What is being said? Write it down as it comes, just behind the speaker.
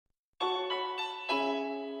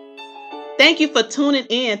Thank you for tuning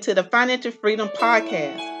in to the Financial Freedom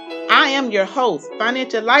Podcast. I am your host,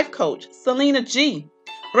 financial life coach, Selena G,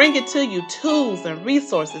 bringing to you tools and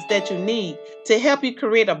resources that you need to help you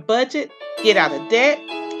create a budget, get out of debt,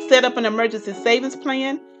 set up an emergency savings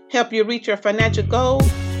plan, help you reach your financial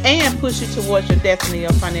goals, and push you towards your destiny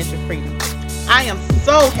of financial freedom. I am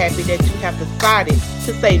so happy that you have decided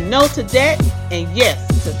to say no to debt and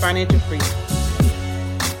yes to financial freedom.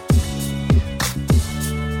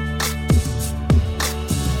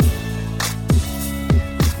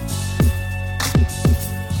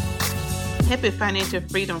 Happy Financial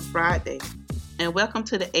Freedom Friday, and welcome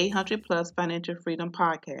to the 800 Plus Financial Freedom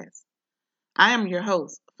Podcast. I am your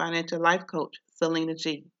host, financial life coach, Selena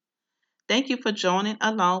G. Thank you for joining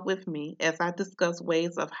along with me as I discuss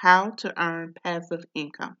ways of how to earn passive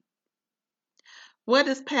income. What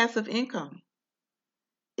is passive income?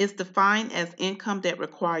 It's defined as income that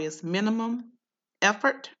requires minimum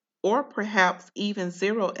effort or perhaps even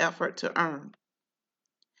zero effort to earn.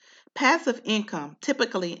 Passive income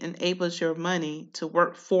typically enables your money to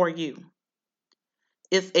work for you.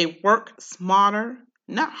 It's a work smarter,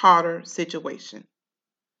 not harder situation.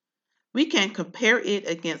 We can compare it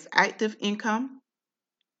against active income,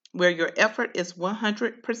 where your effort is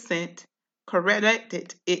 100%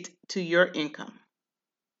 correlated it to your income.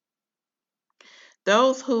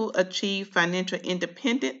 Those who achieve financial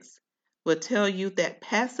independence will tell you that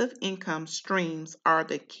passive income streams are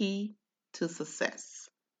the key to success.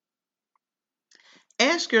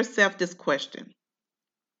 Ask yourself this question.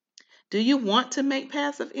 Do you want to make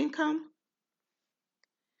passive income?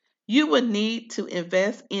 You would need to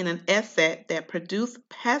invest in an asset that produces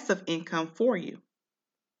passive income for you.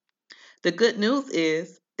 The good news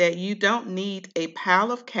is that you don't need a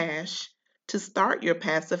pile of cash to start your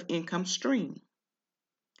passive income stream.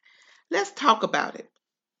 Let's talk about it.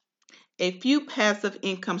 A few passive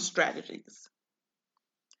income strategies.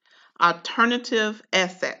 Alternative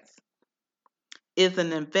assets is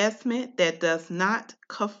an investment that does not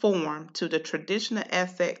conform to the traditional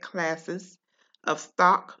asset classes of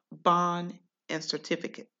stock, bond, and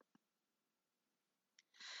certificate.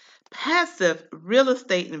 Passive real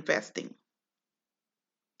estate investing.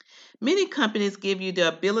 Many companies give you the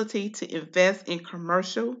ability to invest in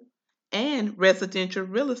commercial and residential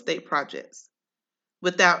real estate projects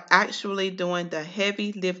without actually doing the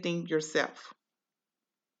heavy lifting yourself.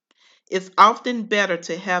 It's often better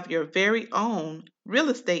to have your very own real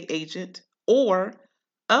estate agent or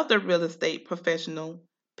other real estate professional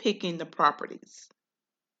picking the properties.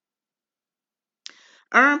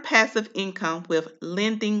 Earn passive income with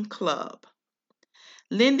Lending Club.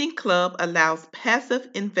 Lending Club allows passive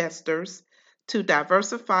investors to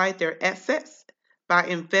diversify their assets by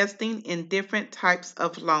investing in different types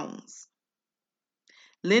of loans.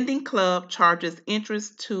 Lending Club charges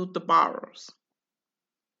interest to the borrowers.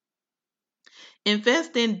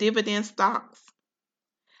 Invest in dividend stocks.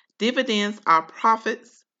 Dividends are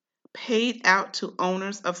profits paid out to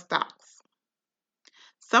owners of stocks.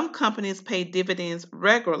 Some companies pay dividends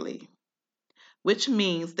regularly, which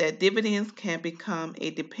means that dividends can become a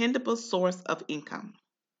dependable source of income.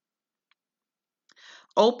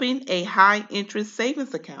 Open a high interest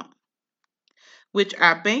savings account, which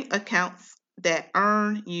are bank accounts that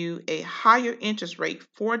earn you a higher interest rate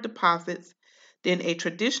for deposits than a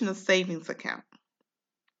traditional savings account.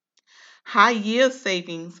 High yield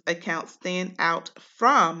savings accounts stand out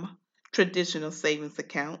from traditional savings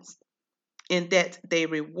accounts in that they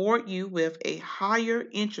reward you with a higher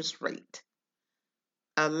interest rate,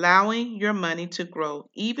 allowing your money to grow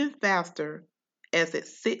even faster as it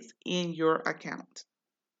sits in your account.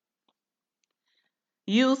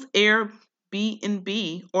 Use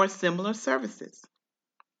Airbnb or similar services.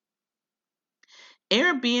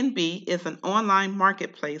 Airbnb is an online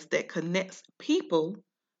marketplace that connects people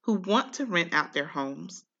who want to rent out their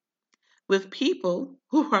homes with people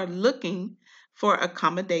who are looking for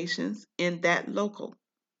accommodations in that local.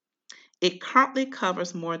 It currently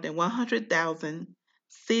covers more than 100,000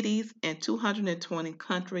 cities and 220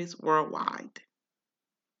 countries worldwide.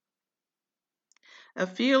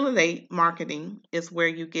 Affiliate marketing is where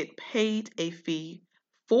you get paid a fee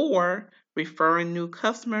for referring new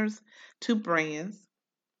customers to brands,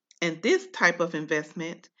 and this type of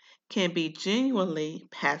investment can be genuinely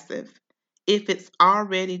passive if it's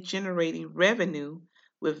already generating revenue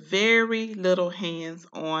with very little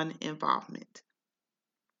hands-on involvement.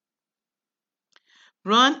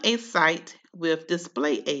 Run a site with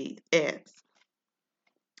display ads.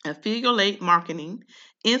 Affiliate marketing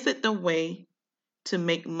isn't the way to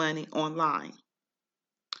make money online.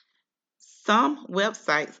 Some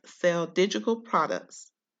websites sell digital products,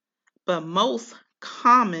 but most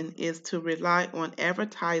common is to rely on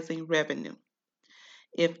advertising revenue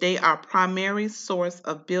if they are primary source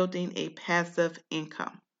of building a passive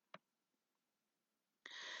income.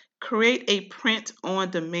 Create a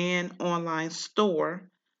print-on-demand online store.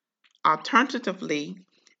 Alternatively,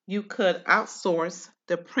 you could outsource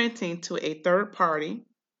the printing to a third party.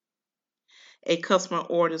 A customer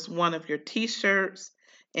orders one of your t-shirts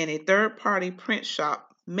and a third-party print shop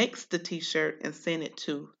makes the t-shirt and sends it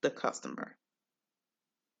to the customer.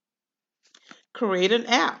 Create an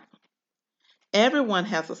app. Everyone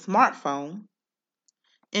has a smartphone,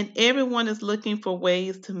 and everyone is looking for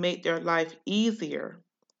ways to make their life easier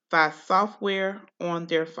via software on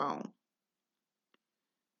their phone.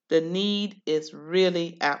 The need is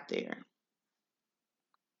really out there.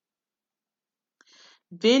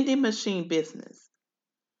 Vending machine business.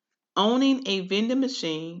 Owning a vending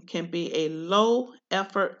machine can be a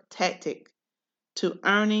low-effort tactic to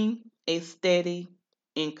earning a steady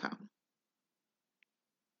income.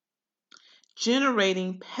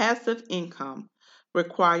 Generating passive income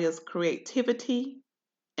requires creativity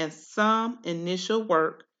and some initial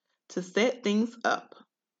work to set things up.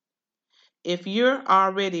 If you're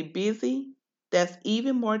already busy, that's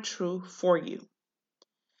even more true for you.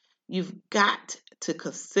 You've got to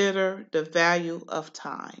consider the value of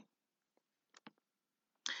time.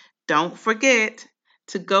 Don't forget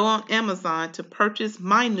to go on Amazon to purchase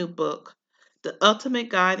my new book, The Ultimate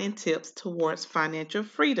Guide and Tips Towards Financial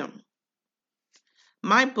Freedom.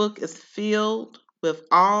 My book is filled with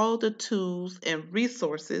all the tools and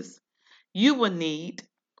resources you will need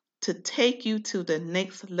to take you to the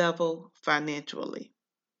next level financially.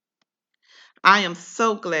 I am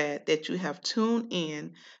so glad that you have tuned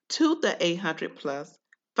in to the 800 Plus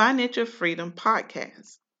Financial Freedom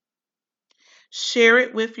Podcast. Share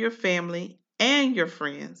it with your family and your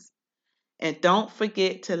friends, and don't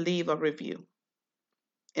forget to leave a review.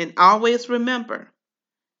 And always remember,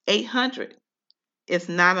 800 is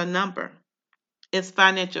not a number, it's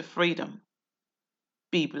financial freedom.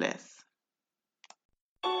 Be blessed.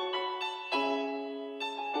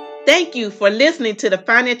 Thank you for listening to the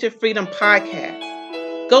Financial Freedom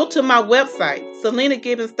Podcast. Go to my website,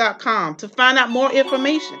 SelenaGibbons.com, to find out more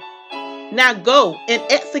information. Now go and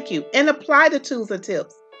execute and apply the tools and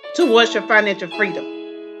tips towards your financial freedom.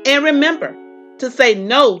 And remember to say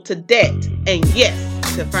no to debt and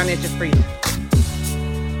yes to financial freedom.